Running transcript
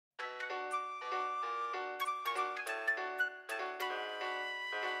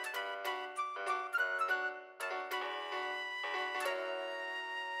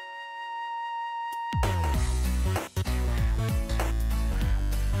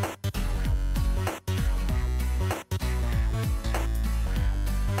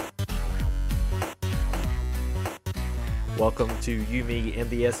Welcome to You, Me, and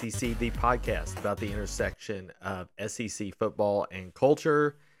the SEC, the podcast about the intersection of SEC football and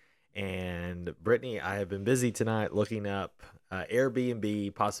culture. And Brittany, I have been busy tonight looking up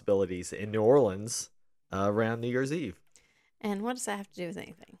Airbnb possibilities in New Orleans around New Year's Eve. And what does that have to do with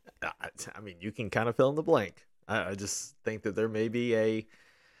anything? I mean, you can kind of fill in the blank. I just think that there may be a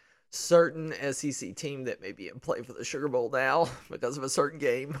certain SEC team that may be in play for the Sugar Bowl now because of a certain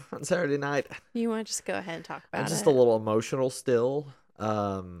game on Saturday night. You want to just go ahead and talk about I'm it? just a little emotional still.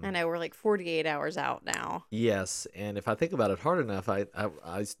 I know we're like 48 hours out now. Yes, and if I think about it hard enough, I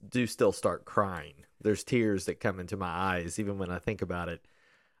do still start crying. There's tears that come into my eyes even when I think about it.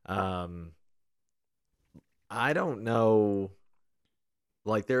 I don't know.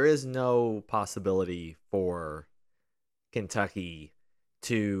 Like, there is no possibility for Kentucky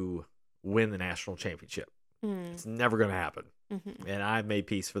to win the national championship. It's never going to happen. Mm-hmm. And I made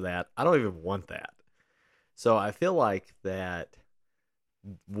peace for that. I don't even want that. So I feel like that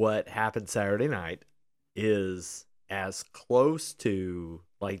what happened Saturday night is as close to,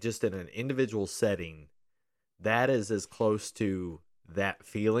 like, just in an individual setting, that is as close to that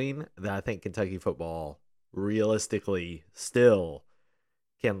feeling that I think Kentucky football realistically still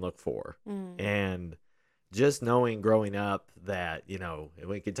can look for. And just knowing growing up that, you know,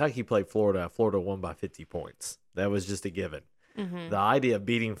 when Kentucky played Florida, Florida won by 50 points. That was just a given. Mm-hmm. The idea of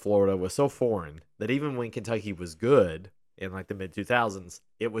beating Florida was so foreign that even when Kentucky was good in like the mid-2000s,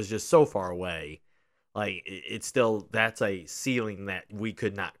 it was just so far away. Like, it's still, that's a ceiling that we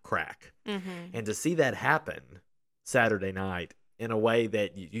could not crack. Mm-hmm. And to see that happen Saturday night in a way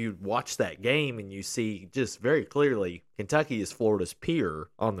that you watch that game and you see just very clearly Kentucky is Florida's peer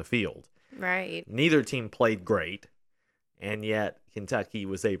on the field. Right. Neither team played great, and yet Kentucky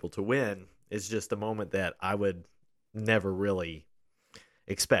was able to win. It's just a moment that I would never really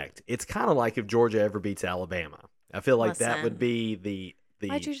expect. It's kind of like if Georgia ever beats Alabama. I feel like that would be the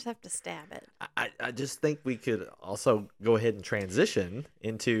Why'd you just have to stab it? I just think we could also go ahead and transition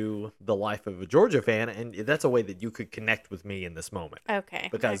into the life of a Georgia fan, and that's a way that you could connect with me in this moment. Okay.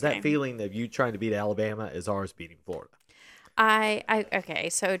 Because that feeling of you trying to beat Alabama is ours beating Florida. Okay,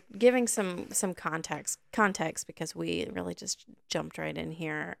 so giving some context because we really just jumped right in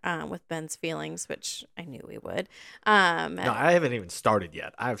here with Ben's feelings, which I knew we would. No, I haven't even started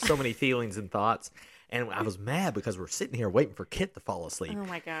yet. I have so many feelings and thoughts, and I was mad because we're sitting here waiting for Kit to fall asleep. Oh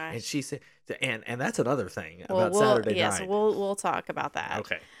my gosh! And she said, and that's another thing about Saturday night. Yes, we'll talk about that.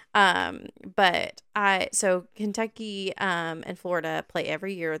 Okay. So Kentucky and Florida play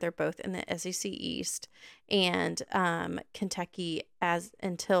every year. They're both in the SEC East, and Kentucky, as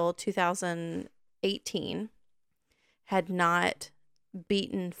until 2018, had not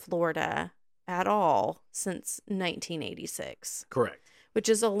beaten Florida at all since 1986. Correct. Which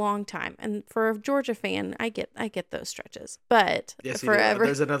is a long time, and for a Georgia fan, I get those stretches. But yes, forever,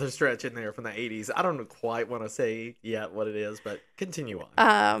 there's another stretch in there from the 80s. I don't quite want to say yet what it is, but continue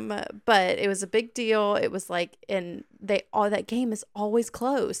on. But it was a big deal. It was like, and that game is always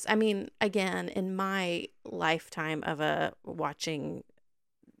close. I mean, again, in my lifetime of watching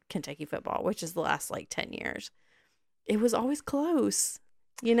Kentucky football, which is the last like 10 years, it was always close.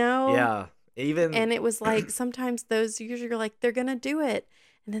 You know? Yeah. And it was like sometimes those years you're like they're gonna do it,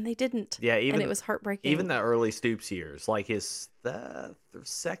 and then they didn't. Yeah, and it was heartbreaking. Even the early Stoops years, like the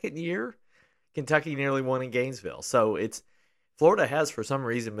second year, Kentucky nearly won in Gainesville. So Florida has for some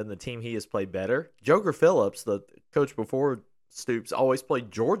reason been the team he has played better. Joker Phillips, the coach before Stoops, always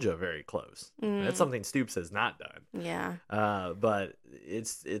played Georgia very close. That's something Stoops has not done. Yeah. But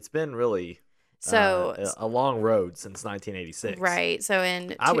it's been really. So a long road since 1986. Right. So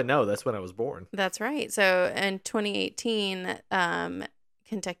I would know. That's when I was born. That's right. So in 2018,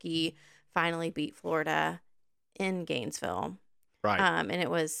 Kentucky finally beat Florida in Gainesville. Right. And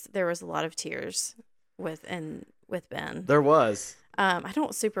there was a lot of tears with Ben. There was. I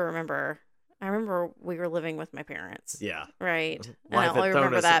don't super remember. I remember we were living with my parents. Yeah. Right. And I only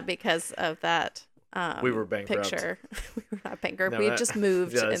remember that because of that. We were bankrupt. Picture. We were not bankrupt. No, we had just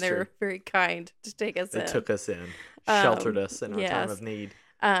moved, and they were very kind to take us in. They took us in, sheltered us in our time of need.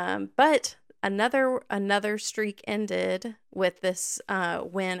 But another streak ended with this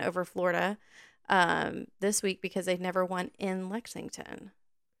win over Florida this week because they'd never won in Lexington.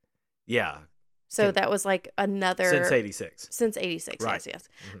 Yeah. So that was like another since 86. Since 86, right. Yes.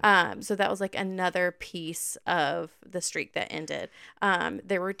 Mm-hmm. So that was like another piece of the streak that ended.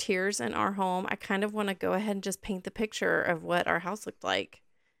 There were tears in our home. I kind of want to go ahead and just paint the picture of what our house looked like.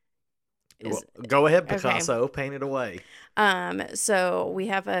 Go ahead, Picasso. Okay. Paint it away. So we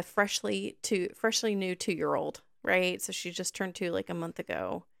have a freshly new 2-year-old, right? So she just turned 2 like a month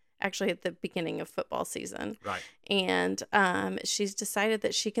ago. actually at the beginning of football season. Right. And she's decided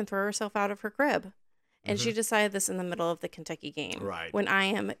that she can throw herself out of her crib. And she decided this in the middle of the Kentucky game. Right. When I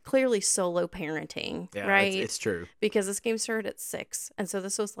am clearly solo parenting. Yeah, right. It's true. Because this game started at 6. And so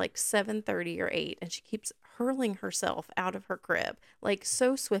this was like 7:30 or 8. And she keeps hurling herself out of her crib. Like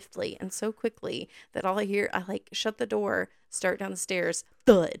so swiftly and so quickly that all I hear, I like shut the door, start down the stairs,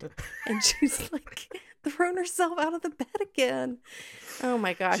 thud. And she's like thrown herself out of the bed again. Oh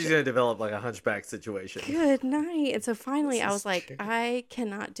my gosh. She's going to develop like a hunchback situation. Good night. And so finally This I is was like, chair. I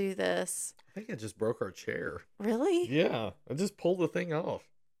cannot do this. I think I just broke our chair. Really? Yeah, I just pulled the thing off.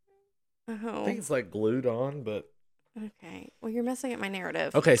 I Oh. think it's like glued on, but Okay. Well, you're messing up my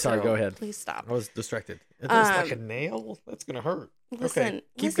narrative. Okay, sorry, so go ahead. Please stop. I was distracted. Is this like a nail? That's gonna hurt. Listen, Okay,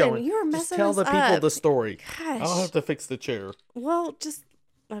 keep listen, going. you are Just messing tell us the people up. the story. Gosh. I'll have to fix the chair. Well, just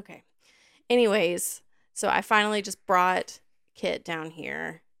okay. Anyways, so I finally just brought Kit down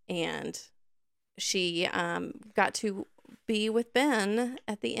here, and she got to be with Ben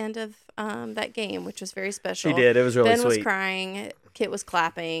at the end of that game, which was very special. She did. It was really Ben sweet. was crying. Kit was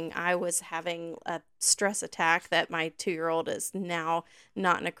clapping. I was having a stress attack that my 2-year-old is now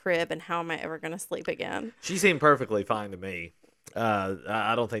not in a crib, and how am I ever going to sleep again? She seemed perfectly fine to me.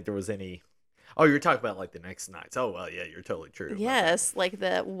 I don't think there was any. Oh, you're talking about like the next nights. Oh, well, yeah, you're totally true. about that. Yes, like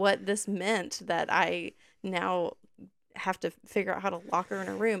what this meant that I now have to figure out how to lock her in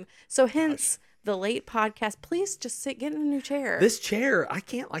a room. So hence the late podcast. Please just get in a new chair. This chair, I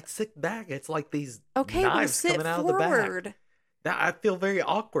can't like sit back. It's like these okay, well, knives sit coming out forward. of the back. Now, I feel very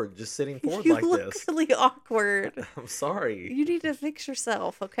awkward just sitting forward You like look this. really awkward. I'm sorry. You need to fix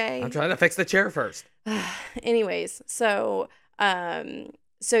yourself, okay? I'm trying to fix the chair first. Anyways, so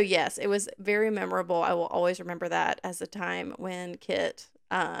yes, it was very memorable. I will always remember that as a time when Kit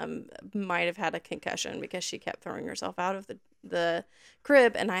might have had a concussion because she kept throwing herself out of the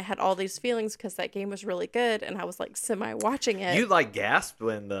crib, and I had all these feelings because that game was really good, and I was like semi watching it. You like gasped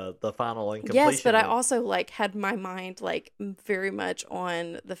when the final incompletion. Yes, but I hit. also like had my mind like very much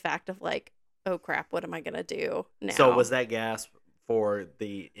on the fact of like, oh crap, what am I gonna do now? So was that gasp for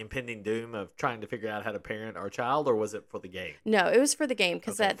the impending doom of trying to figure out how to parent our child, or was it for the game? No, it was for the game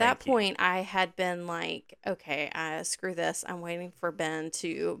because Okay, at that thank you. point I had been like, okay, screw this. I'm waiting for Ben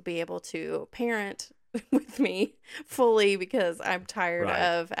to be able to parent with me fully because I'm tired Right.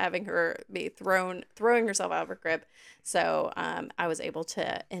 of having her be throwing herself out of her crib. So I was able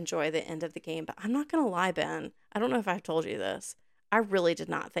to enjoy the end of the game. But I'm not gonna lie, Ben. I don't know if I've told you this. I really did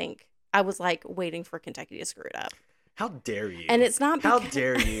not think. I was like waiting for Kentucky to screw it up. How dare you? And it's not How because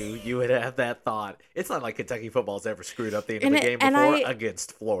dare you would have that thought. It's not like Kentucky football's ever screwed up the end And of the it- game and before I-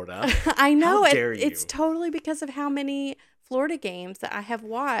 against Florida. I know How dare it's you. totally because of how many Florida games that I have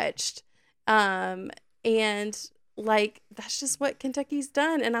watched. And like that's just what Kentucky's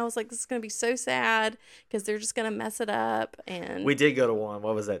done. And I was like, this is gonna be so sad because they're just gonna mess it up. And We did go to one.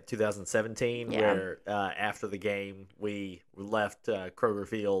 What was that? 2017, Yeah. where after the game we left Kroger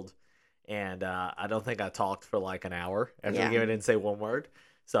Field, and I don't think I talked for like an hour after Yeah. the game. I didn't say one word.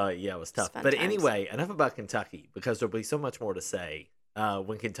 So yeah, it was tough. fun But times. anyway, enough about Kentucky because there'll be so much more to say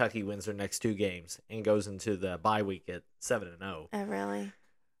when Kentucky wins their next 2 games and goes into the bye week at 7-0. oh really?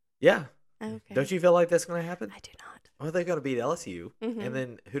 Yeah, Okay. don't you feel like that's going to happen? I do not. Well, they're going to beat LSU, Mhm. and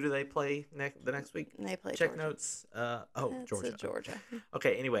then who do they play the next week? They play Check Georgia. notes. That's Georgia. Georgia.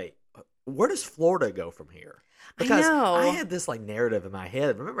 Okay, anyway, where does Florida go from here? I Because know. I had this like narrative in my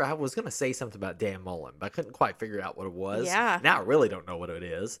head. Remember, I was going to say something about Dan Mullen, but I couldn't quite figure out what it was. Yeah. Now I really don't know what it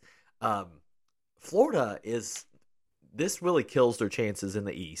is. Florida this really kills their chances in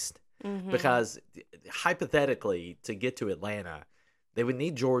the East Mhm. because hypothetically, to get to Atlanta, they would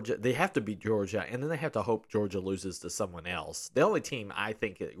need Georgia. They have to beat Georgia, and then they have to hope Georgia loses to someone else. The only team I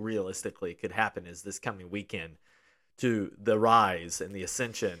think it realistically could happen is this coming weekend to the rise and the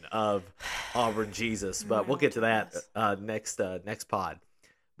ascension of Auburn Jesus. But we'll get to that next pod.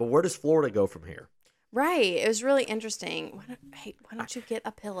 But where does Florida go from here? Right. It was really interesting. Why don't you get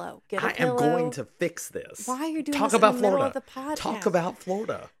a pillow? Get a I pillow. am going to fix this. Why are you doing Talk this about in the middle Florida. of the podcast? Talk about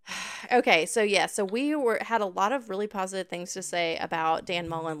Florida. Okay, so we had a lot of really positive things to say about Dan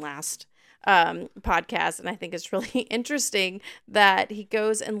Mullen last podcast, and I think it's really interesting that he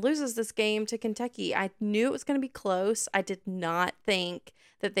goes and loses this game to Kentucky. I knew it was going to be close. I did not think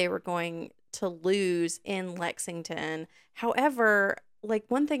that they were going to lose in Lexington. However, like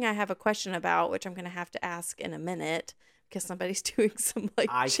one thing I have a question about, which I'm going to have to ask in a minute because somebody's doing some like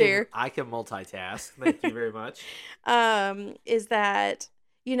I chair. can multitask. Thank you very much. Is that,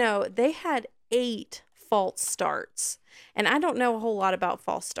 they had 8 false starts. And I don't know a whole lot about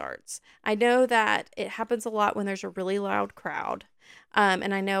false starts. I know that it happens a lot when there's a really loud crowd.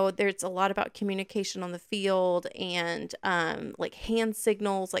 And I know there's a lot about communication on the field and like hand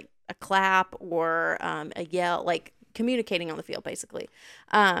signals, like a clap or a yell, like communicating on the field, basically.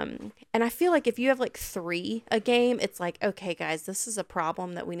 And I feel like if you have like 3 a game, it's like, okay, guys, this is a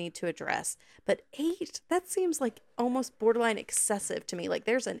problem that we need to address. But 8, that seems like almost borderline excessive to me. Like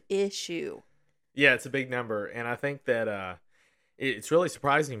there's an issue. Yeah, it's a big number, and I think that it's really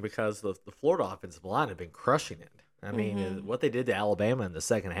surprising because the Florida offensive line had been crushing it. I mean, what they did to Alabama in the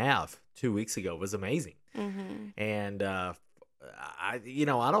second half 2 weeks ago was amazing. And I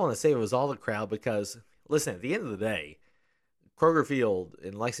don't want to say it was all the crowd because, listen, at the end of the day, Kroger Field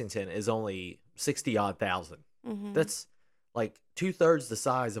in Lexington is only 60-odd thousand. That's like 2/3 the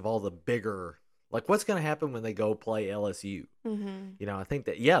size of all the bigger. Like, what's going to happen when they go play LSU? I think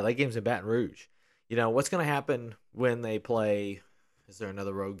that that game's in Baton Rouge. What's going to happen when they play? Is there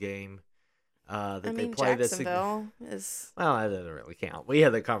another road game? They play Jacksonville is. Well, that doesn't really count. We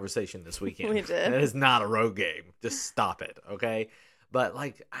had that conversation this weekend. We did. That is not a road game. Just stop it, okay? But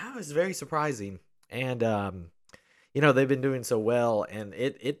I was very surprising, and they've been doing so well, and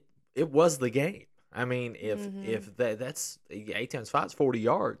it was the game. I mean, if that's 8 times 5 is 40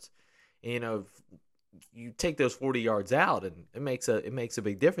 yards, if you take those 40 yards out, and it makes a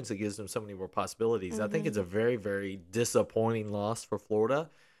big difference. It gives them so many more possibilities. I think it's a very, very disappointing loss for Florida.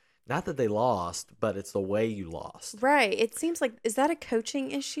 Not that they lost, but it's the way you lost. Right. It seems like, is that a coaching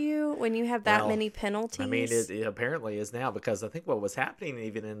issue when you have that many penalties? I mean, it apparently is now, because I think what was happening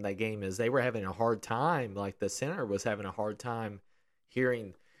even in that game is they were having a hard time, like the center was having a hard time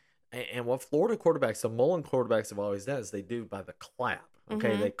hearing. And what Florida quarterbacks, the Mullen quarterbacks have always done is they do by the clap.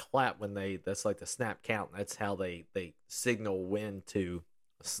 Okay, they clap when that's like the snap count. That's how they signal when to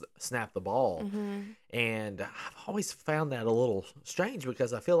snap the ball. And I've always found that a little strange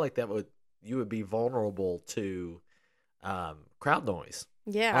because I feel like you would be vulnerable to crowd noise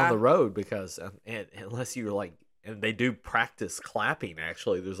on the road because unless you're like, and they do practice clapping,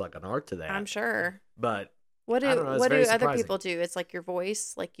 actually there's like an art to that, I'm sure. But what do other surprising. People do? It's like your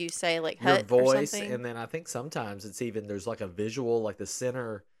voice, like you say, like your hut voice, or something. and then I think sometimes it's even there's like a visual, like the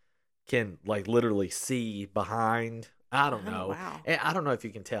center can like literally see behind. I don't know. Wow. I don't know if you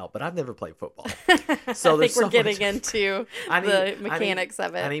can tell, but I've never played football. So I think we're getting into the mechanics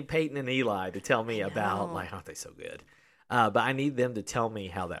of it. I need Peyton and Eli to tell me about, like, aren't they so good? But I need them to tell me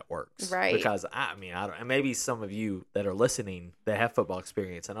how that works. Right. Because, I don't, and maybe some of you that are listening that have football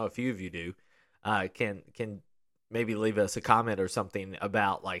experience, I know a few of you do, can maybe leave us a comment or something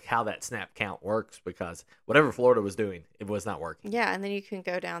about like how that snap count works, because whatever Florida was doing, it was not working. Yeah, and then you can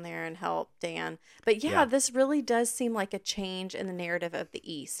go down there and help Dan. But this really does seem like a change in the narrative of the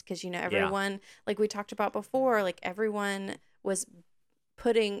East, because everyone, like we talked about before, like everyone was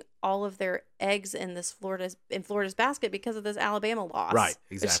putting all of their eggs in Florida's basket because of this Alabama loss. Right,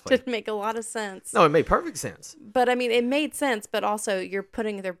 exactly. Which didn't make a lot of sense. No, it made perfect sense. But I mean, it made sense, but also you're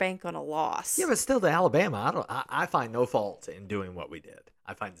putting their bank on a loss. Yeah, but still, the Alabama, I find no fault in doing what we did.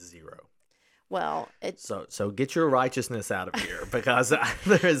 I find 0. Well, so get your righteousness out of here, because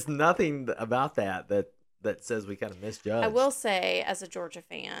there is nothing about that says we kind of misjudged. I will say, as a Georgia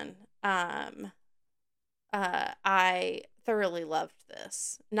fan, I thoroughly loved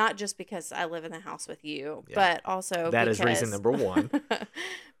this. Not just because I live in the house with you, but also that is reason number 1.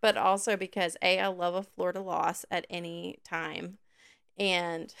 But also because A, I love a Florida loss at any time,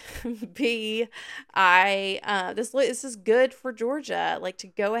 and B, this is good for Georgia, like to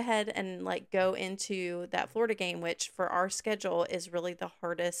go ahead and like go into that Florida game, which for our schedule is really the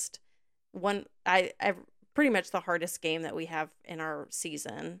hardest one. I pretty much the hardest game that we have in our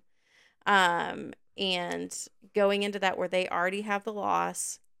season. And going into that where they already have the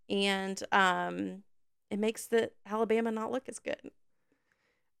loss, and it makes the Alabama not look as good.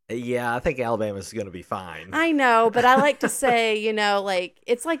 Yeah, I think Alabama's going to be fine. I know, but I like to say, like,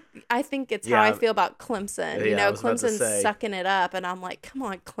 it's like, I think it's how I feel about Clemson. Clemson's sucking it up, and I'm like, come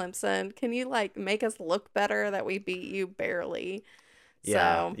on, Clemson, can you like make us look better that we beat you barely?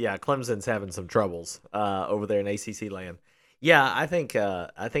 Yeah, Clemson's having some troubles over there in ACC land. Yeah, I think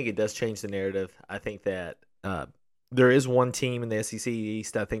it does change the narrative. I think that there is one team in the SEC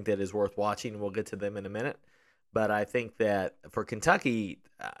East I think that is worth watching. We'll get to them in a minute. But I think that for Kentucky,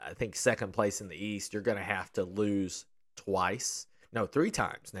 I think second place in the East, you're going to have to lose 3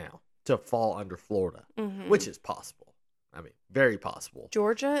 times now to fall under Florida, which is possible. I mean, very possible.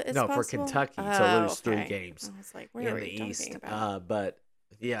 Georgia is possible? For Kentucky to lose 3 games I was like, where in are the East. About? But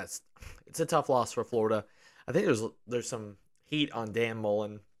yeah, it's a tough loss for Florida. I think there's some heat on Dan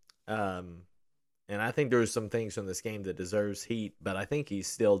Mullen, and And I think there's some things from this game that deserves heat, but I think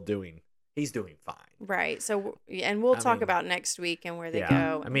he's doing fine. Right. So, and we'll talk mean, about next week and where they yeah.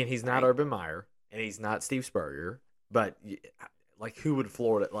 go. I mean, he's not right. Urban Meyer and he's not Steve Spurrier, but like who would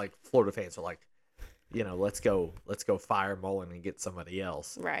Florida fans are like, let's go fire Mullen and get somebody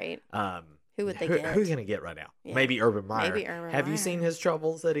else. Right. Who would they get? Who are you going to get right now? Yeah. Maybe Urban Meyer. Maybe Urban Have Meyer. you seen his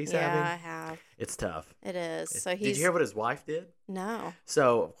troubles that he's having? Yeah, I have. It's tough. It is. So Did you hear what his wife did? No.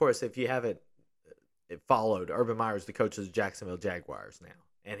 So, of course, if you haven't followed, Urban Meyer is the coach of the Jacksonville Jaguars now.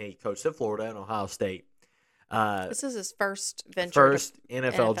 And he coached at Florida and Ohio State. This is his first venture. First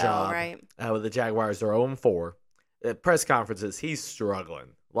NFL job. Right. With the Jaguars. They're 0-4. At press conferences, he's struggling.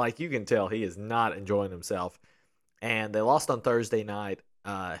 Like, you can tell he is not enjoying himself. And they lost on Thursday night.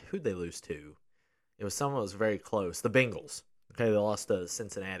 Who'd they lose to? It was someone who was very close. The Bengals. Okay, they lost to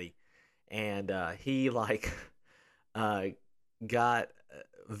Cincinnati. And he, got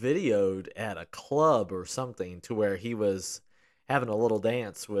videoed at a club or something to where he was having a little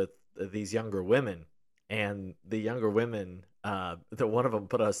dance with these younger women. And the younger women, one of them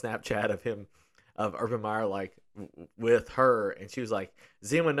put a Snapchat of Urban Meyer, with her. And she was like,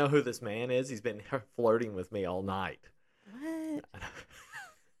 does anyone know who this man is? He's been flirting with me all night. What?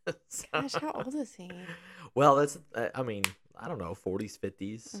 Gosh, how old is he? Well, that's, I don't know, 40s,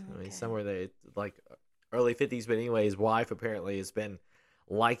 50s. Okay. I mean, somewhere they early 50s. But anyway, his wife apparently has been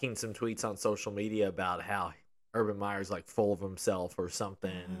liking some tweets on social media about how Urban Meyer's full of himself or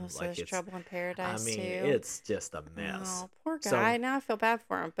something. Oh, so it's trouble in paradise too. It's just a mess. Oh, poor guy. So, now I feel bad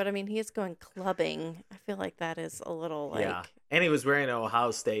for him. But I mean, he is going clubbing. I feel like that is a little yeah. And he was wearing an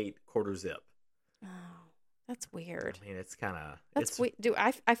Ohio State quarter zip. Oh, that's weird. I mean, it's kind of. That's weird.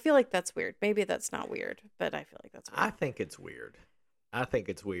 I feel like that's weird. Maybe that's not weird, but I feel like that's weird. I think it's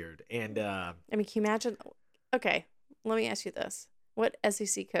weird. And I mean, can you imagine? Okay, let me ask you this: what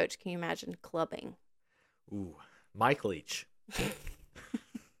SEC coach can you imagine clubbing? Ooh, Mike Leach.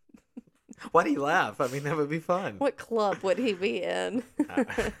 Why do you laugh? I mean, that would be fun. What club would he be in?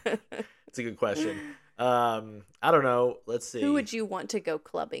 It's a good question. I don't know. Let's see. Who would you want to go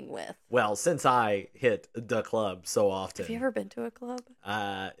clubbing with? Well, since I hit the club so often. Have you ever been to a club?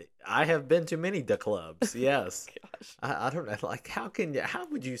 I have been to many the clubs. Yes. Gosh. I don't know. How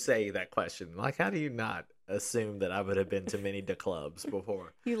would you say that question? How do you not assume that I would have been to many the clubs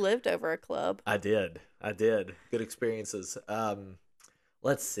before? You lived over a club. I did. Good experiences.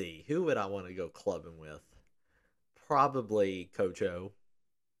 Let's see. Who would I want to go clubbing with? Probably Coach O.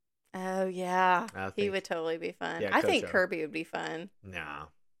 Oh, yeah. He would totally be fun. I think Kirby would be fun. No.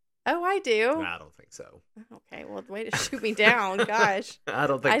 Oh, I do? No, I don't think so. Okay, well, way to shoot me down. Gosh. I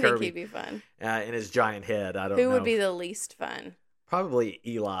don't think Kirby. I think he'd be fun. In his giant head, I don't know. Who would be the least fun? Probably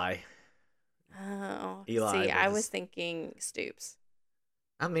Eli. Oh. Eli. See, I was thinking Stoops.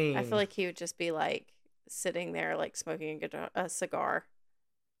 I mean. I feel like he would just be sitting there smoking a cigar.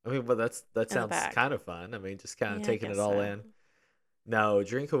 I mean, but that sounds kind of fun. I mean, just kind of taking it all in. No,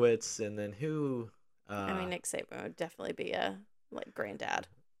 Drinkowitz, and then who? Nick Saban would definitely be a granddad.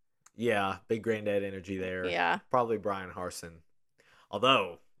 Yeah, big granddad energy there. Yeah, probably Brian Harsin.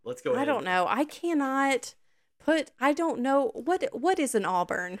 Although, let's go ahead. I don't know. I cannot put. I don't know what is an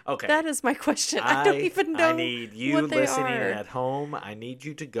Auburn. Okay, that is my question. I don't even know. I need you listening at home. I need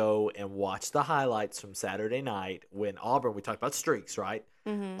you to go and watch the highlights from Saturday night when Auburn. We talked about streaks, right?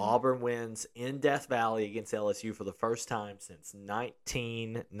 Mm-hmm. Auburn wins in Death Valley against LSU for the first time since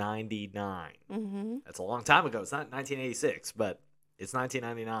 1999. Mm-hmm. That's a long time ago. It's not 1986, but it's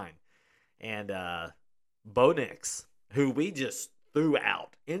 1999. And Bo Nix, who we just threw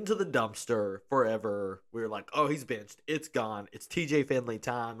out into the dumpster forever. We were like, oh, he's benched. It's gone. It's TJ Finley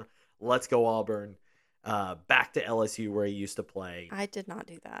time. Let's go Auburn. Back to LSU where he used to play. I did not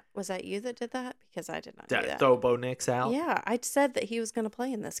do that. Was that you that did that? Because I did not do that. Throw Bo Nix out? Yeah, I said that he was going to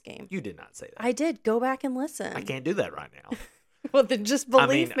play in this game. You did not say that. I did. Go back and listen. I can't do that right now. Well, then just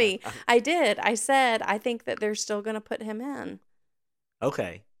believe me. I did. I said I think that they're still going to put him in.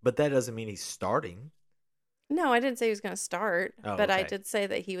 Okay, but that doesn't mean he's starting. No, I didn't say he was going to start, but I did say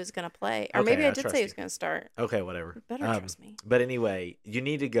that he was going to play. Or maybe I did say he was going to start. Okay, whatever. You better trust me. But anyway, you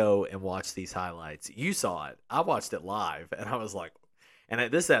need to go and watch these highlights. You saw it. I watched it live, and I was like,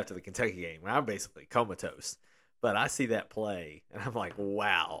 and this is after the Kentucky game, where I'm basically comatose. But I see that play, and I'm like,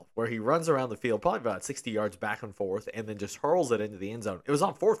 wow, where he runs around the field, probably about 60 yards back and forth, and then just hurls it into the end zone. It was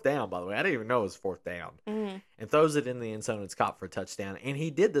on fourth down, by the way. I didn't even know it was fourth down. Mm-hmm. And throws it in the end zone, and it's caught for a touchdown. And he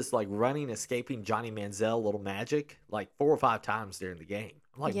did this, running, escaping Johnny Manziel little magic, 4 or 5 times during the game.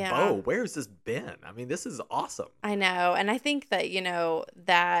 I'm like, Bo, where's this been? I mean, this is awesome. I know. And I think that,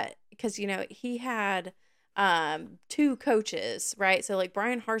 that, because, he had two coaches, right? So like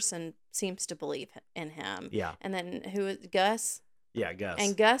Brian Harsin seems to believe in him. Yeah. And then who is Gus? Yeah, Gus.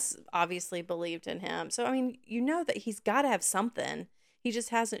 And Gus obviously believed in him. So, I mean, you know that he's got to have something. He just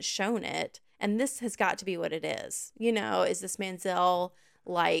hasn't shown it. And this has got to be what it is. You know, is this Manziel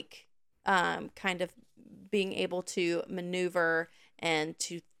like kind of being able to maneuver and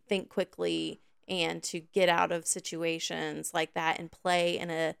to think quickly and to get out of situations like that and play in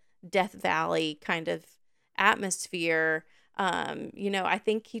a Death Valley kind of atmosphere? You know, I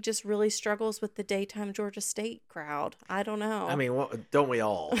think he just really struggles with the daytime Georgia State crowd. I don't know. I mean, don't we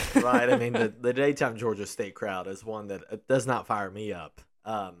all, right? I mean, the daytime Georgia State crowd is one that does not fire me up.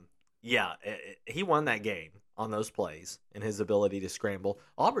 Yeah, he won that game on those plays and his ability to scramble.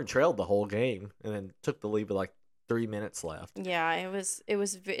 Auburn trailed the whole game and then took the lead with like 3 minutes left. Yeah,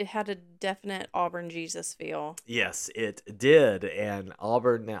 it had a definite Auburn Jesus feel. Yes, it did. And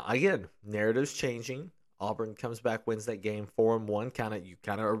Auburn now, again, narrative's changing. Auburn comes back, wins that game 4-1. You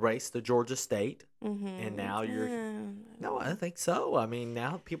kind of erase the Georgia State, and now you're. No, I think so. I mean,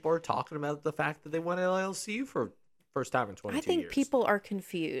 now people are talking about the fact that they won LSU for first time in 22 years. I think people are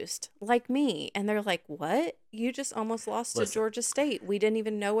confused, like me, and they're like, "What? You just almost lost to Georgia State. We didn't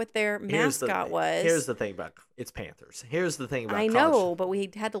even know what their mascot was." Here's the thing about it's Panthers. Here's the thing about I know, but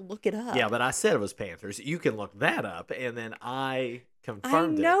we had to look it up. Yeah, but I said it was Panthers. You can look that up, and then I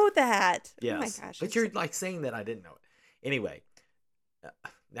confirmed it. I know that. Yes. Oh my gosh. But you're like saying that I didn't know it. Anyway,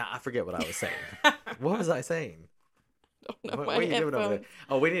 now I forget what I was saying. What was I saying? Don't know. What are you doing over there?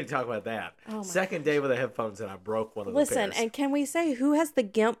 Oh, we need to talk about that. Second day with the headphones, and I broke one of the pairs. Listen, and can we say who has the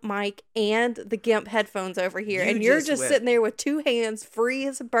GIMP mic and the GIMP headphones over here? And you're just sitting there with two hands, free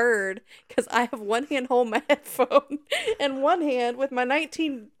as a bird, because I have one hand holding my headphone and one hand with my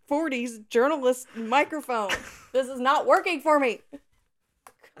 1940s journalist microphone. This is not working for me.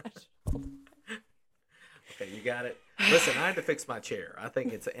 Okay, you got it. Listen, I had to fix my chair. I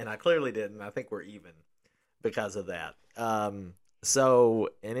think and I clearly didn't. I think we're even because of that. So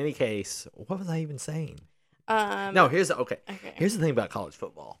in any case, what was I even saying? No, here's the thing about college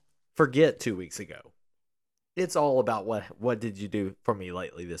football. Forget 2 weeks ago. It's all about what did you do for me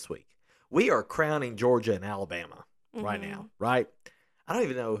lately this week. We are crowning Georgia and Alabama right now, right? I don't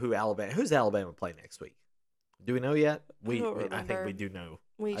even know who's Alabama play next week. Do we know yet? I think we do know.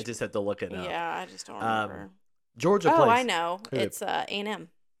 I just have to look it up. Yeah, I just don't remember. Georgia plays. Oh, I know. It's A&M.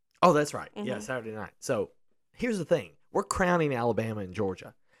 Oh, that's right. Yeah, Saturday night. So here's the thing. We're crowning Alabama and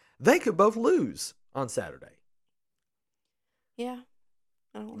Georgia. They could both lose on Saturday. Yeah.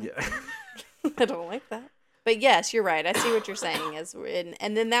 I don't like that. I don't like that. But yes, you're right. I see what you're saying.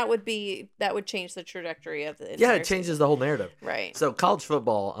 And then that would change the trajectory of the entire it changes season. The whole narrative. Right. So college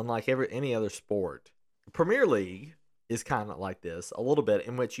football, unlike any other sport, Premier League is kind of like this a little bit,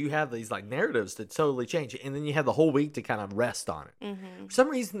 in which you have these like narratives that totally change, and then you have the whole week to kind of rest on it. Mm-hmm. For some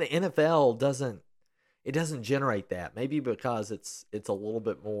reason, the NFL doesn't generate that. Maybe because it's a little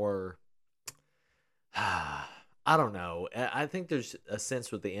bit more. I don't know. I think there's a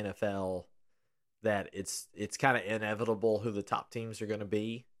sense with the NFL that it's kind of inevitable who the top teams are going to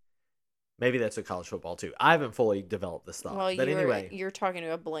be. Maybe that's with college football too. I haven't fully developed this thought. Well, but anyway, you're talking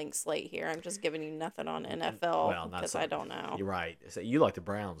to a blank slate here. I'm just giving you nothing on NFL because I don't know. You're right. So you like the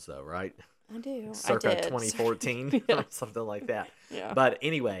Browns though, right? I do. Circa 2014 or something like that. Yeah. But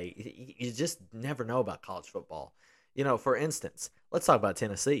anyway, you just never know about college football. You know, for instance, let's talk about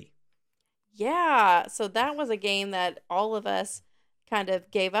Tennessee. Yeah. So that was a game that all of us kind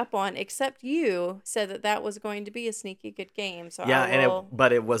of gave up on, except you said that was going to be a sneaky good game. So yeah,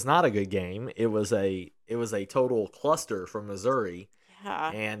 but it was not a good game. It was a total cluster from Missouri.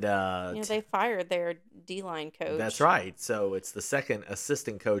 Yeah, and they fired their D-line coach. That's right. So it's the second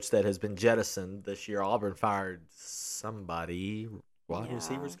assistant coach that has been jettisoned this year. Auburn fired somebody. Wide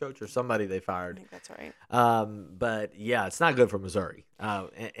receivers coach or somebody they fired. I think that's right. But yeah, it's not good for Missouri.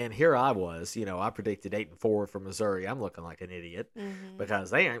 And here I was, I predicted 8-4 for Missouri. I'm looking like an idiot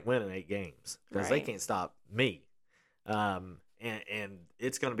because they ain't winning 8 games because they can't stop me. And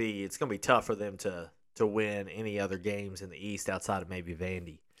it's gonna be tough for them to win any other games in the East outside of maybe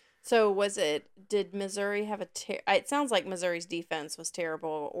Vandy. So did Missouri have it sounds like Missouri's defense was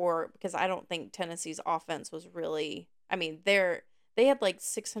terrible, or because I don't think Tennessee's offense was really, I mean, they had like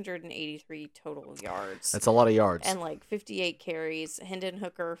 683 total yards. That's a lot of yards. And like 58 carries. Hendon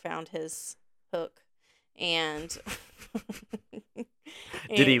Hooker found his hook. And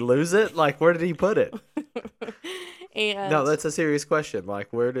did he lose it? Like, where did he put it? No, that's a serious question.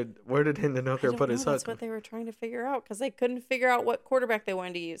 Like, where did Hendon Hooker put his hook? That's what they were trying to figure out because they couldn't figure out what quarterback they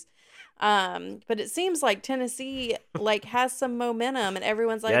wanted to use. But it seems like Tennessee like has some momentum, and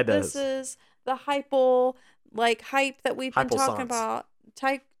everyone's like, this is the hype that we've been talking about,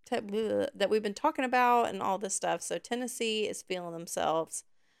 that we've been talking about, and all this stuff. So Tennessee is feeling themselves.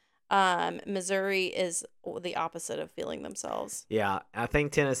 Missouri is the opposite of feeling themselves. Yeah, I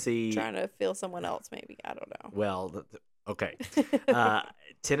think Tennessee trying to feel someone else. Maybe, I don't know. Well, okay.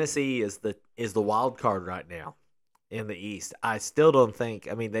 Tennessee is the wild card right now in the East. I still don't think.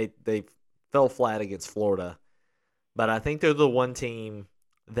 I mean, they fell flat against Florida, but I think they're the one team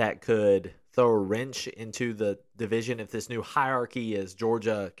that could throw a wrench into the division if this new hierarchy is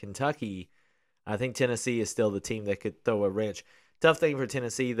Georgia, Kentucky. I think Tennessee is still the team that could throw a wrench. Tough thing for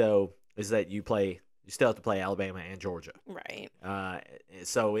Tennessee though is that you still have to play Alabama and Georgia. Right.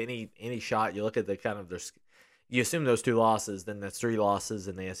 So any shot you look at the kind of you assume those 2 losses, then that's 3 losses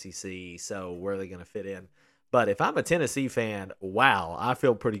in the SEC. So where are they going to fit in? But if I'm a Tennessee fan, wow, I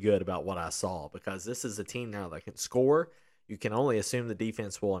feel pretty good about what I saw because this is a team now that can score. You can only assume the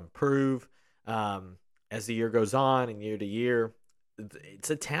defense will improve as the year goes on and year to year. It's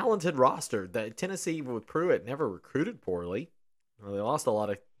a talented roster. The Tennessee with Pruitt never recruited poorly. Well, they lost a lot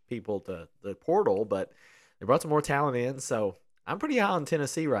of people to the portal, but they brought some more talent in. So I'm pretty high on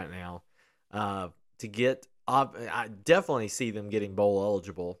Tennessee right now to get I definitely see them getting bowl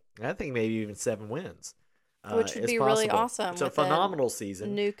eligible. I think maybe even 7 wins. Which would be really awesome. It's a phenomenal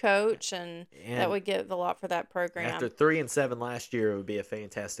season. New coach, and that would give a lot for that program. After 3-7 last year, it would be a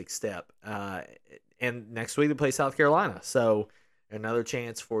fantastic step. And next week they play South Carolina. So another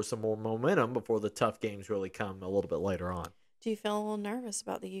chance for some more momentum before the tough games really come a little bit later on. Do you feel a little nervous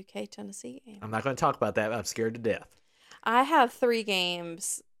about the UK-Tennessee game? I'm not going to talk about that. I'm scared to death. I have 3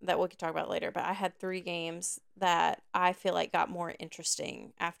 games that we could talk about later, but I had 3 games that I feel like got more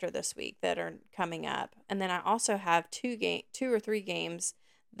interesting after this week that are coming up. And then I also have 2 or 3 games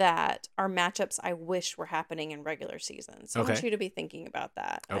that are matchups I wish were happening in regular season. So I want you to be thinking about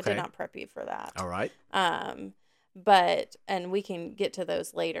that. Okay. I did not prep you for that. All right. And we can get to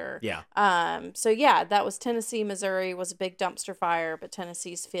those later. Yeah. So yeah, that was Tennessee. Missouri was a big dumpster fire, but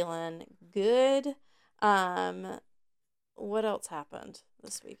Tennessee's feeling good. What else happened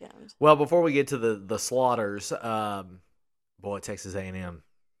this weekend? Well, before we get to the slaughters, Texas A&M.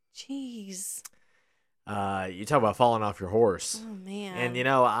 Jeez. You talk about falling off your horse. Oh man.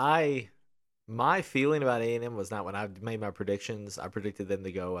 And my feeling about A&M was not when I made my predictions. I predicted them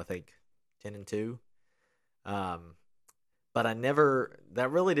to go, I think, 10-2. But that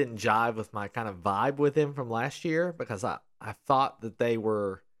really didn't jive with my kind of vibe with them from last year because I thought that they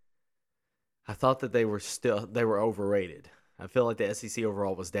were overrated. I feel like the SEC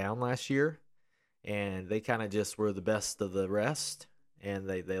overall was down last year, and they kind of just were the best of the rest. And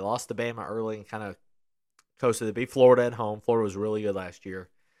they lost to Bama early and kind of coasted. They beat Florida at home. Florida was really good last year.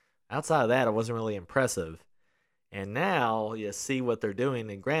 Outside of that, it wasn't really impressive. And now you see what they're doing.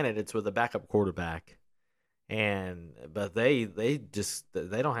 And granted, it's with a backup quarterback, but they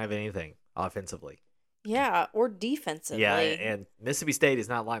don't have anything offensively. Yeah, or defensively. Yeah, and Mississippi State is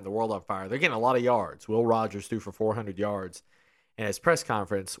not lighting the world on fire. They're getting a lot of yards. Will Rogers threw for 400 yards, and his press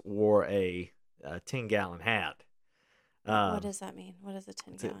conference wore a 10-gallon hat. What does that mean? What is a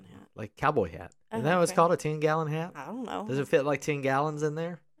 10-gallon hat? Like cowboy hat. Isn't that what's called, a 10-gallon hat? I don't know. Does it fit like 10 gallons in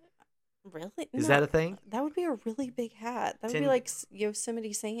there? Really? Is that a thing? That would be a really big hat. That would be like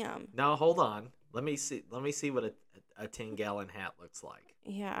Yosemite Sam. No, hold on. Let me see what a 10-gallon hat looks like.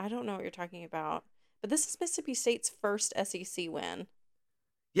 Yeah, I don't know what you're talking about. But this is Mississippi State's first SEC win.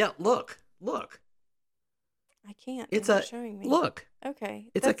 Yeah, look. I can't. It's showing me. Look. Okay.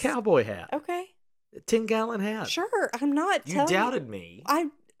 It's a cowboy hat. Okay. A 10-gallon hat. Sure, I'm not. You doubted me.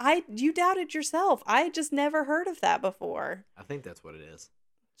 You doubted yourself. I just never heard of that before. I think that's what it is.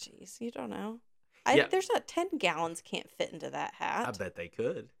 Jeez, you don't know. Yeah. There's not 10 gallons can't fit into that hat. I bet they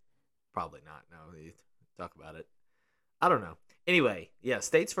could. Probably not. No, you talk about it. I don't know. Anyway, yeah,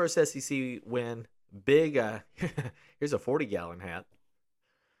 State's first SEC win. Big. Here's a 40-gallon hat.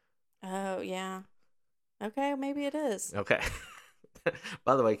 Oh yeah. Okay, maybe it is. Okay.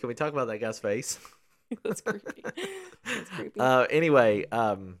 By the way, can we talk about that guy's face? That's creepy. That's creepy. Anyway,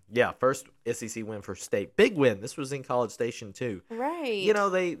 yeah, first SEC win for State. Big win. This was in College Station too. Right.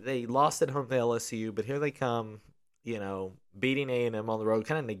 They lost at home to LSU, but here they come. Beating A&M on the road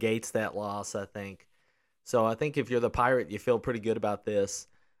kind of negates that loss, I think. So I think if you're the Pirate, you feel pretty good about this.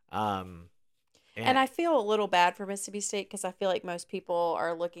 And I feel a little bad for Mississippi State because I feel like most people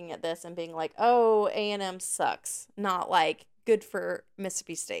are looking at this and being like, "Oh, A&M sucks," not like good for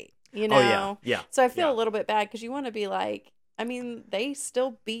Mississippi State. Oh yeah. So I feel a little bit bad because you want to be like, I mean, they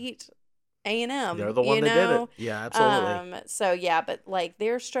still beat A&M. They're the one that did it. Yeah, absolutely. So yeah, but like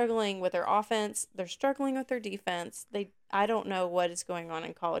they're struggling with their offense. They're struggling with their defense. I don't know what is going on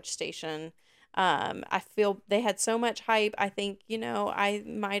in College Station. I feel they had so much hype. I think, I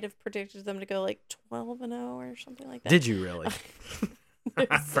might have predicted them to go like 12-0 or something like that. Did you really?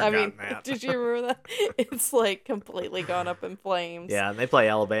 I've forgotten that. Did you remember that? It's like completely gone up in flames. Yeah, and they play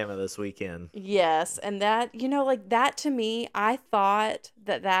Alabama this weekend. Yes, and that, like that to me, I thought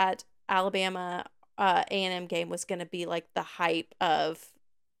that Alabama A&M game was going to be like the hype of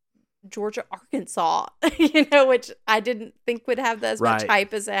Georgia Arkansas, which I didn't think would have as much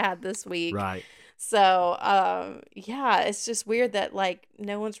hype as it had this week. Right. So, yeah, it's just weird that like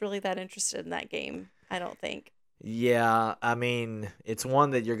no one's really that interested in that game, I don't think. Yeah, I mean, it's one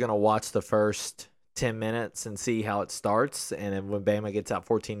that you're going to watch the first 10 minutes and see how it starts, and then when Bama gets out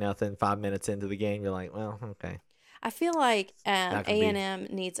 14-0, 5 minutes into the game, you're like, well, okay. I feel like A&M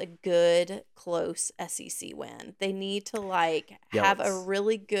needs a good, close SEC win. They need to have a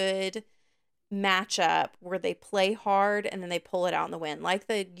really good matchup where they play hard and then they pull it out in the win, like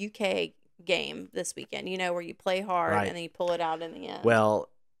the UK game this weekend. Where you play hard and then you pull it out in the end. Well,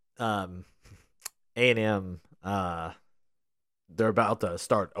 A&M, they're about to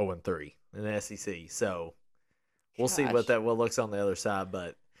start 0-3 in the SEC, so we'll see what looks on the other side,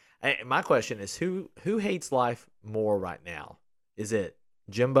 but. My question is, who hates life more right now? Is it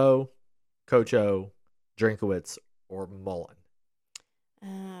Jimbo, Coach O, Drinkwitz, or Mullen?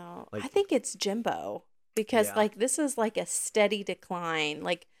 Oh, I think it's Jimbo because this is like a steady decline.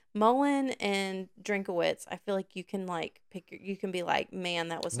 Like Mullen and Drinkwitz, I feel like you can you can be like, man,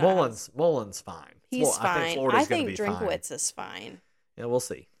 that was Mullen's fine. He's fine. I think Drinkwitz is fine. Yeah, we'll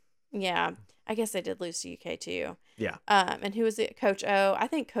see. Yeah. I guess they did lose to UK too. Yeah. And who is it? Coach O. I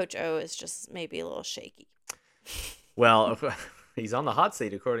think Coach O is just maybe a little shaky. Well, he's on the hot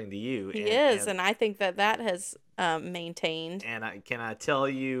seat according to you. He is, and I think that has maintained. And can I tell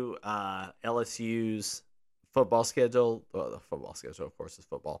you LSU's football schedule? Well, the football schedule, of course, is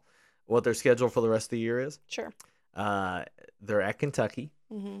football. What their schedule for the rest of the year is? Sure. They're at Kentucky,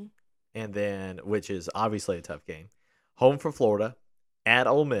 and then which is obviously a tough game. Home for Florida, at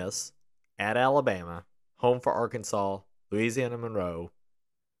Ole Miss. At Alabama, home for Arkansas, Louisiana Monroe,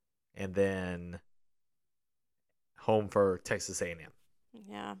 and then home for Texas A&M.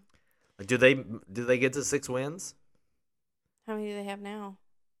 Yeah. Do they get to 6 wins? How many do they have now?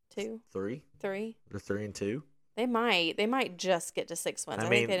 2? 3. 3. They're 3-2. They might just get to 6 wins. I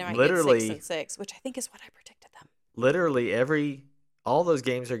mean, think they might literally get 6-6, which I think is what I predicted them. Literally all those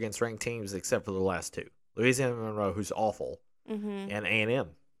games are against ranked teams except for the last 2. Louisiana Monroe, who's awful, and A&M.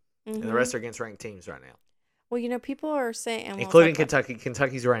 And the rest are against ranked teams right now. Well, people are saying, including Kentucky.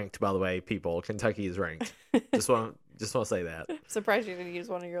 Kentucky's ranked, by the way, people. Kentucky is ranked. just want to say that. I'm surprised you didn't use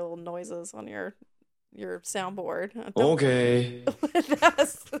one of your little noises on your soundboard. Okay.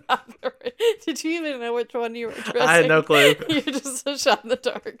 That's not right. Did you even know which one you were addressing? I had no clue. You're just a shot in the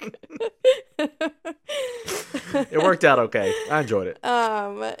dark. It worked out okay. I enjoyed it.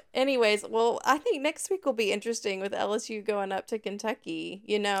 Anyways, well, I think next week will be interesting with LSU going up to Kentucky.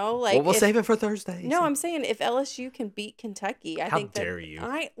 We'll save it for Thursday. No, I'm saying if LSU can beat Kentucky, How dare you?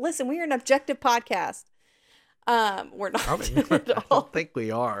 Listen, we're an objective podcast. We're not. I don't think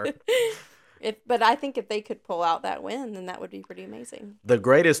we are. But I think if they could pull out that win, then that would be pretty amazing. The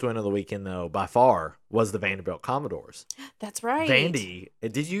greatest win of the weekend, though, by far, was the Vanderbilt Commodores. That's right. Vandy.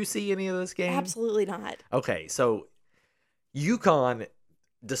 Did you see any of this game? Absolutely not. Okay, so UConn,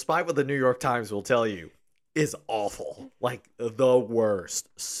 despite what the New York Times will tell you, is awful. Like, the worst.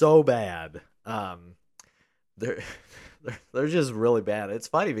 So bad. They're just really bad. It's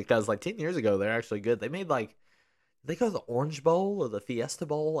funny because, 10 years ago, they're actually good. They made, they go to the Orange Bowl or the Fiesta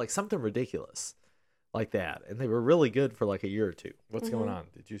Bowl, something ridiculous like that. And they were really good for a year or two. What's going on?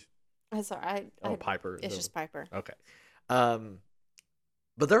 Did you? I'm sorry. Piper. It's just Piper. Okay.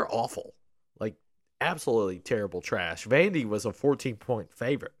 But they're awful. Absolutely terrible trash. Vandy was a 14-point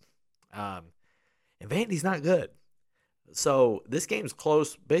favorite. And Vandy's not good. So this game's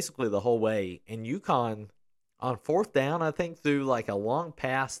close basically the whole way. And UConn, on 4th down, I think, threw a long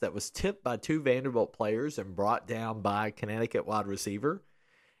pass that was tipped by 2 Vanderbilt players and brought down by a Connecticut wide receiver.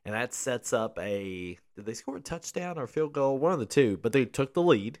 And that sets up did they score a touchdown or a field goal? One of the two. But they took the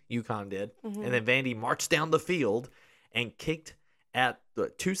lead, UConn did. And then Vandy marched down the field and kicked at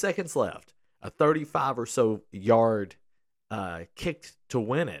 2 seconds left. A 35 or so yard kicked to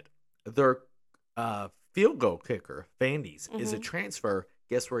win it. Their field goal kicker, Vandy's, is a transfer.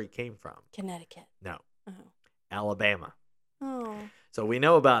 Guess where he came from? Connecticut. No. Oh. Alabama. Oh. So we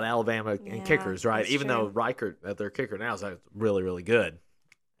know about Alabama and kickers, right? Even true. though Reichert, their kicker now, is really, really good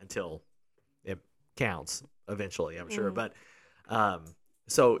until it counts eventually, I'm sure. But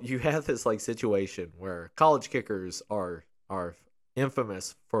so you have this like situation where college kickers are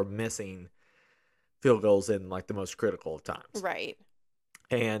infamous for missing field goals in like the most critical of times. Right.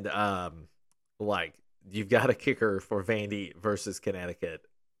 And like you've got a kicker for Vandy versus Connecticut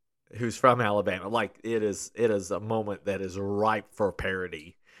who's from Alabama. Like it is a moment that is ripe for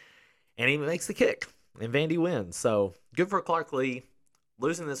parody. And he makes the kick and Vandy wins. So good for Clark Lee.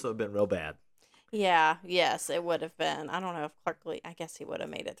 Losing this would have been real bad. Yeah, yes, it would have been. I don't know if Clark Lee, I guess he would have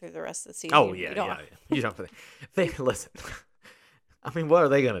made it through the rest of the season. Oh, yeah. You don't think. Listen, I mean, what are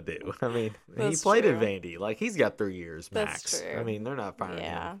they going to do? I mean, he played at Vandy. Like, he's got 3 years max. That's true. I mean, they're not firing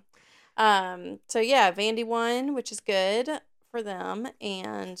him. So, yeah, Vandy won, which is good for them.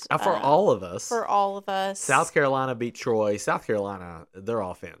 And for all of us. For all of us. South Carolina beat Troy. South Carolina, their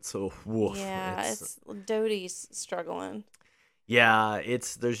offense. So, woof. Yeah, it's Doty's struggling. Yeah,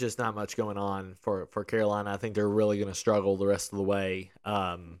 there's just not much going on for Carolina. I think they're really going to struggle the rest of the way.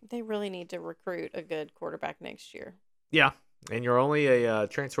 They really need to recruit a good quarterback next year. Yeah, and you're only a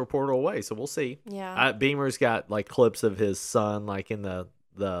transfer portal away, so we'll see. Yeah. Beamer's got like clips of his son like in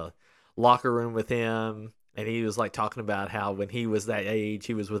the locker room with him, and he was like talking about how when he was that age,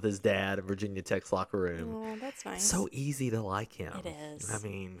 he was with his dad in Virginia Tech's locker room. Oh, that's nice. It's so easy to like him. It is. I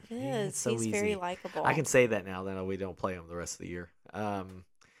mean, it is. It's so He's easy. Very likable. I can say that now that we don't play him the rest of the year.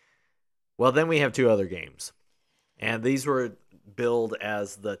 Well, then we have 2 other games, and these were billed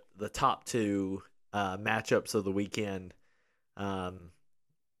as the top 2 matchups of the weekend.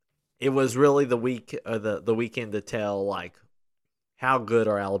 It was really the weekend to tell like how good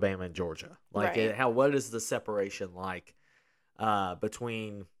are Alabama and Georgia, like right. What is the separation like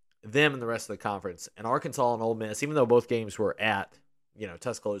between them and the rest of the conference, and Arkansas and Ole Miss, even though both games were at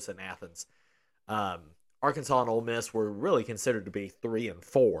Tuscaloosa and Athens. Arkansas and Ole Miss were really considered to be 3 and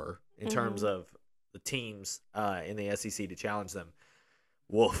 4 in terms of the teams in the SEC to challenge them.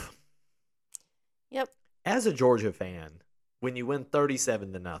 Woof. Yep. As a Georgia fan, when you win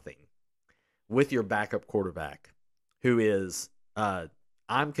 37-0 with your backup quarterback, who is,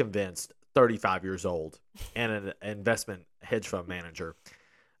 I'm convinced, 35 years old and an investment hedge fund manager,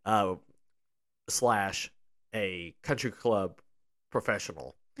 / a country club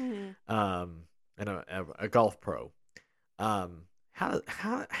professional, and a golf pro. How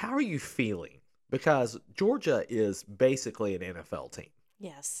are you feeling? Because Georgia is basically an NFL team.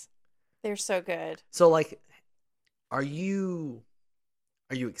 Yes, they're so good. So, like, are you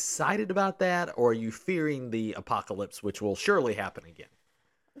excited about that, or are you fearing the apocalypse, which will surely happen again?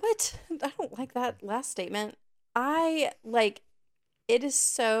 What? I don't like that last statement. It is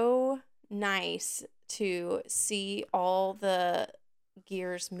so nice to see all the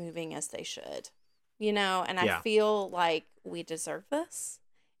gears moving as they should. And I feel like we deserve this,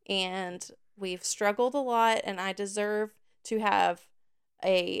 and we've struggled a lot, and I deserve to have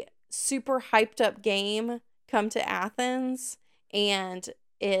a super hyped up game come to Athens, and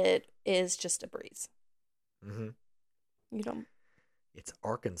it is just a breeze. Mm-hmm. It's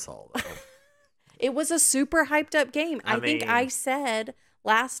Arkansas, though. It was a super hyped up game. I think I said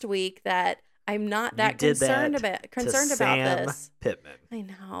last week that I'm not that concerned about this. Pittman. I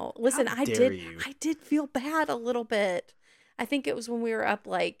know. Listen, I did feel bad a little bit. I think it was when we were up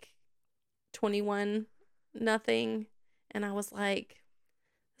like 21-0, and I was like,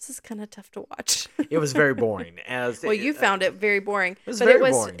 this is kind of tough to watch. It was very boring. You found it very boring. It was very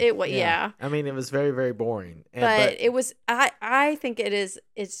boring. Yeah. I mean, it was very, very boring. But it was. I think it is.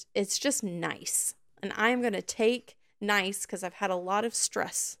 It's just nice, and I'm gonna take nice because I've had a lot of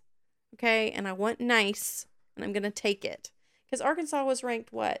stress. Okay, and I want nice, and I'm gonna take it because Arkansas was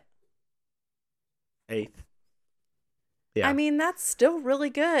ranked what? 8th. Yeah. I mean, that's still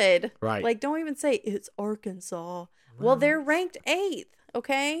really good. Right. Like, don't even say it's Arkansas. Well, they're ranked 8th.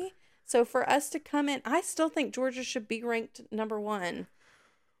 Okay, so for us to come in, I still think Georgia should be ranked number 1.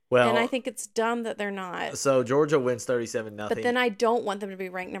 Well, and I think it's dumb that they're not. So Georgia wins 37-0. But then I don't want them to be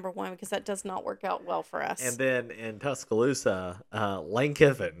ranked number 1 because that does not work out well for us. And then in Tuscaloosa, Lane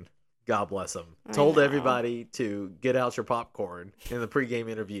Kiffin, God bless him, told everybody to get out your popcorn in the pregame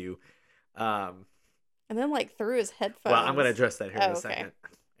interview. And then threw his headphones. Well, I'm going to address that here in a second.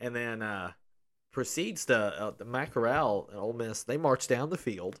 And then proceeds to the Matt Corral and Ole Miss. They march down the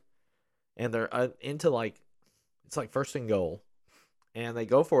field, and they're into it's like 1st and goal, and they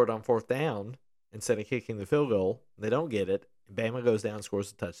go for it on 4th down instead of kicking the field goal. They don't get it. Bama goes down,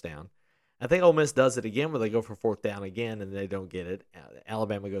 scores a touchdown. I think Ole Miss does it again where they go for 4th down again and they don't get it.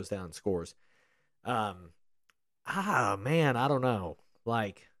 Alabama goes down and scores. Man, I don't know.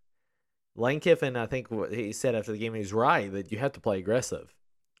 Lane Kiffin, I think what he said after the game, he's right that you have to play aggressive.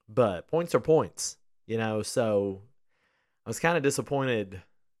 But points are points, so I was kind of disappointed,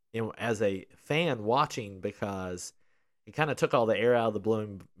 as a fan watching because it kind of took all the air out of the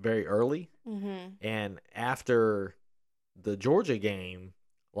balloon very early. Mm-hmm. And after the Georgia game,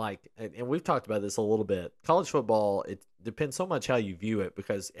 and we've talked about this a little bit, college football, it depends so much how you view it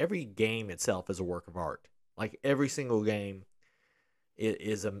because every game itself is a work of art. Like every single game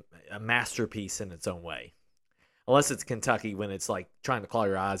is a masterpiece in its own way. Unless it's Kentucky when it's like trying to claw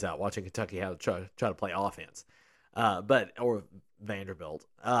your eyes out watching Kentucky how to try to play offense. Or Vanderbilt.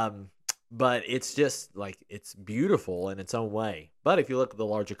 But it's just like it's beautiful in its own way. But if you look at the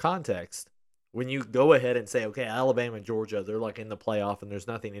larger context, when you go ahead and say, okay, Alabama and Georgia, they're like in the playoff and there's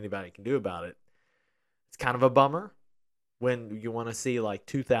nothing anybody can do about it, it's kind of a bummer when you want to see like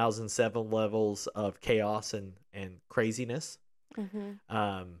 2007 levels of chaos and craziness.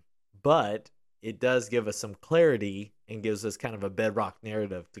 Mm-hmm. But it does give us some clarity and gives us kind of a bedrock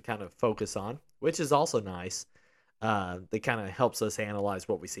narrative to kind of focus on, which is also nice. That kind of helps us analyze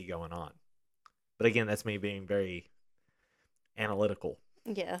what we see going on. But again, that's me being very analytical.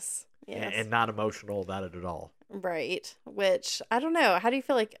 Yes. And not emotional about it at all. Right. Which, I don't know. How do you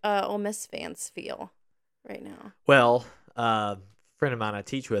feel like Ole Miss fans feel right now? Well, a friend of mine I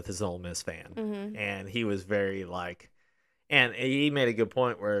teach with is an Ole Miss fan. Mm-hmm. And he was very and he made a good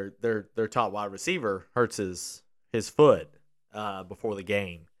point where their top wide receiver hurts his foot before the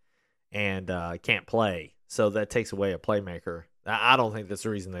game and can't play. So that takes away a playmaker. I don't think that's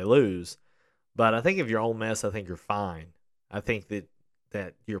the reason they lose. But I think if you're Ole Miss, I think you're fine. I think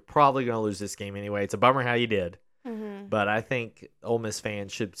that you're probably going to lose this game anyway. It's a bummer how you did. Mm-hmm. But I think Ole Miss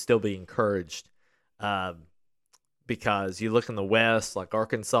fans should still be encouraged because you look in the West, like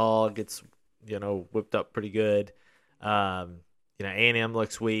Arkansas gets, whipped up pretty good. A&M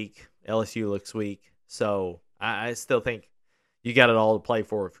looks weak. LSU looks weak. So I still think you got it all to play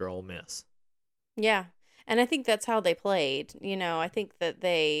for if you're Ole Miss. Yeah. And I think that's how they played. I think that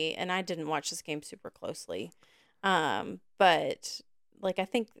and I didn't watch this game super closely. But I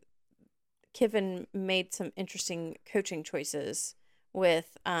think Kiffin made some interesting coaching choices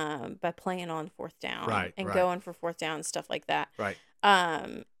with by playing on fourth down and going for fourth down and stuff like that. Right.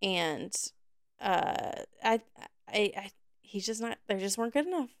 He's just not. They just weren't good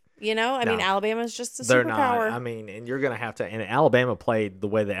enough. I mean, Alabama's just a They're superpower. not. I mean, and you're gonna have to. And Alabama played the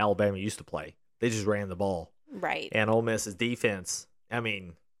way that Alabama used to play. They just ran the ball. Right. And Ole Miss's defense, I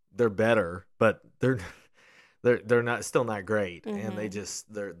mean, they're better, but they're not still not great, and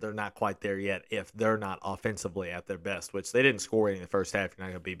they're not quite there yet. If they're not offensively at their best, which they didn't score any in the first half, you're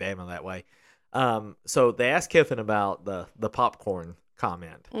not going to beat Bama that way. So they asked Kiffin about the popcorn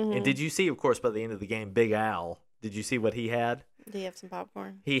comment, and did you see, of course, by the end of the game, Big Al? Did you see what he had? Did he have some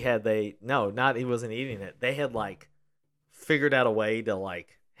popcorn? He wasn't eating it. They had figured out a way to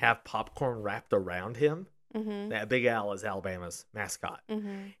have popcorn wrapped around him. Mm-hmm. That Big Al is Alabama's mascot.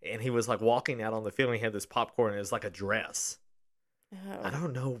 Mm-hmm. And he was walking out on the field and he had this popcorn and it was like a dress. Oh. I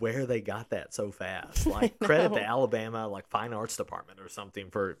don't know where they got that so fast. Credit to Alabama, fine arts department or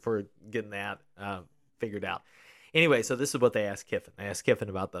something for getting that figured out. Anyway, so this is what they asked Kiffin. They asked Kiffin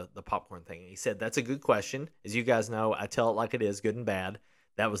about the popcorn thing. And he said, that's a good question. As you guys know, I tell it like it is, good and bad.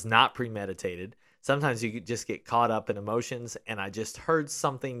 That was not premeditated. Sometimes you just get caught up in emotions, and I just heard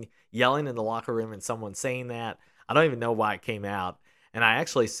something yelling in the locker room and someone saying that. I don't even know why it came out. And I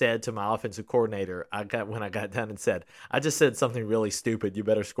actually said to my offensive coordinator, when I got done and said, I just said something really stupid. You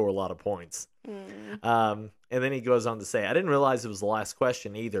better score a lot of points. And then he goes on to say, I didn't realize it was the last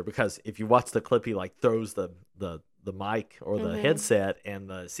question either, because if you watch the clip, he throws the mic or the headset, and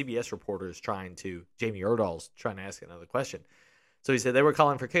the CBS reporter is Jamie Erdahl's trying to ask another question. So he said, they were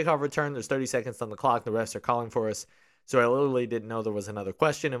calling for kickoff return. There's 30 seconds on the clock. The refs are calling for us. So I literally didn't know there was another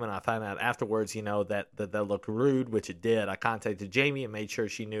question. And when I found out afterwards, that looked rude, which it did, I contacted Jamie and made sure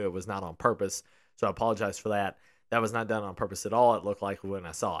she knew it was not on purpose. So I apologize for that. That was not done on purpose at all. It looked like when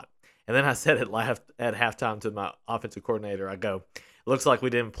I saw it. And then I said it at halftime to my offensive coordinator. I go, it looks like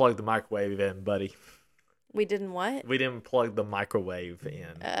we didn't plug the microwave in, buddy. We didn't what? We didn't plug the microwave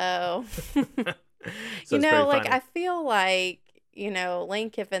in. Oh. So I feel like, Lane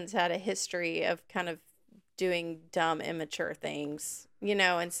Kiffin's had a history of kind of doing dumb, immature things,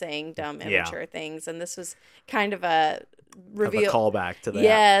 and saying dumb, immature things. And this was kind of a reveal. Of a callback to that.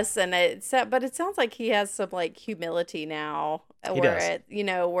 Yes. But it sounds like he has some humility now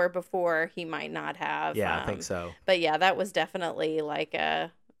where before he might not have. Yeah, I think so. But yeah, that was definitely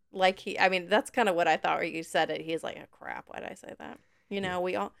that's kind of what I thought when you said it. He's like, oh, crap, why did I say that?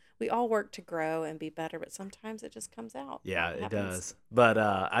 We all work to grow and be better, but sometimes it just comes out. Yeah, it does. But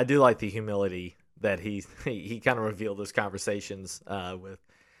I do like the humility that he kind of revealed his conversations with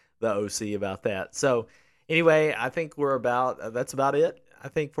the OC about that. So Anyway, I think that's about it. I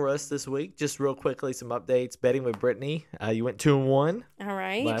think for us this week. Just real quickly, some updates. Betting with Brittany. You went 2-1. All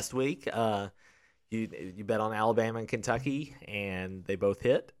right. Last week. You bet on Alabama and Kentucky, and they both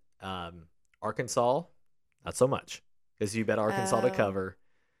hit. Arkansas, not so much, because you bet Arkansas to cover.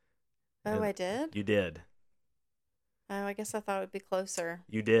 Oh, I did? You did. Oh, I guess I thought it would be closer.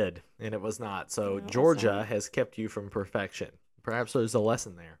 You did, and it was not. So No, it Georgia wasn't. has kept you from perfection. Perhaps there's a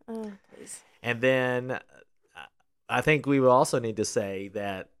lesson there. Oh, please. And then I think we will also need to say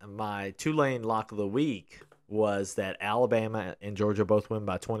that my Tulane lock of the week was that Alabama and Georgia both win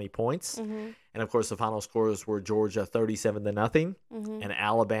by 20 points. Mm-hmm. And, of course, the final scores were Georgia 37-0 Mm-hmm. and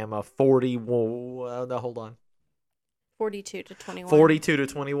Alabama 42 to 21.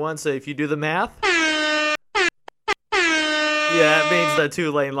 42-21. So if you do the math, yeah, it means the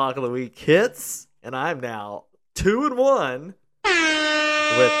Tulane lock of the week hits. And I'm now 2-1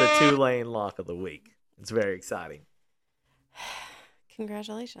 with the Tulane lock of the week. It's very exciting.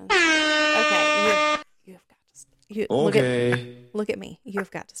 Congratulations. Okay, you have got to. Okay. Look at me. You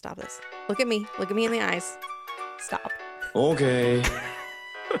have got to stop this. Look at me. Look at me in the eyes. Stop. Okay.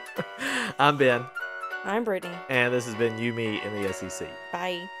 I'm Ben, I'm Brittany. and this has been You, Me, in the SEC.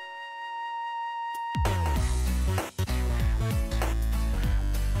 Bye.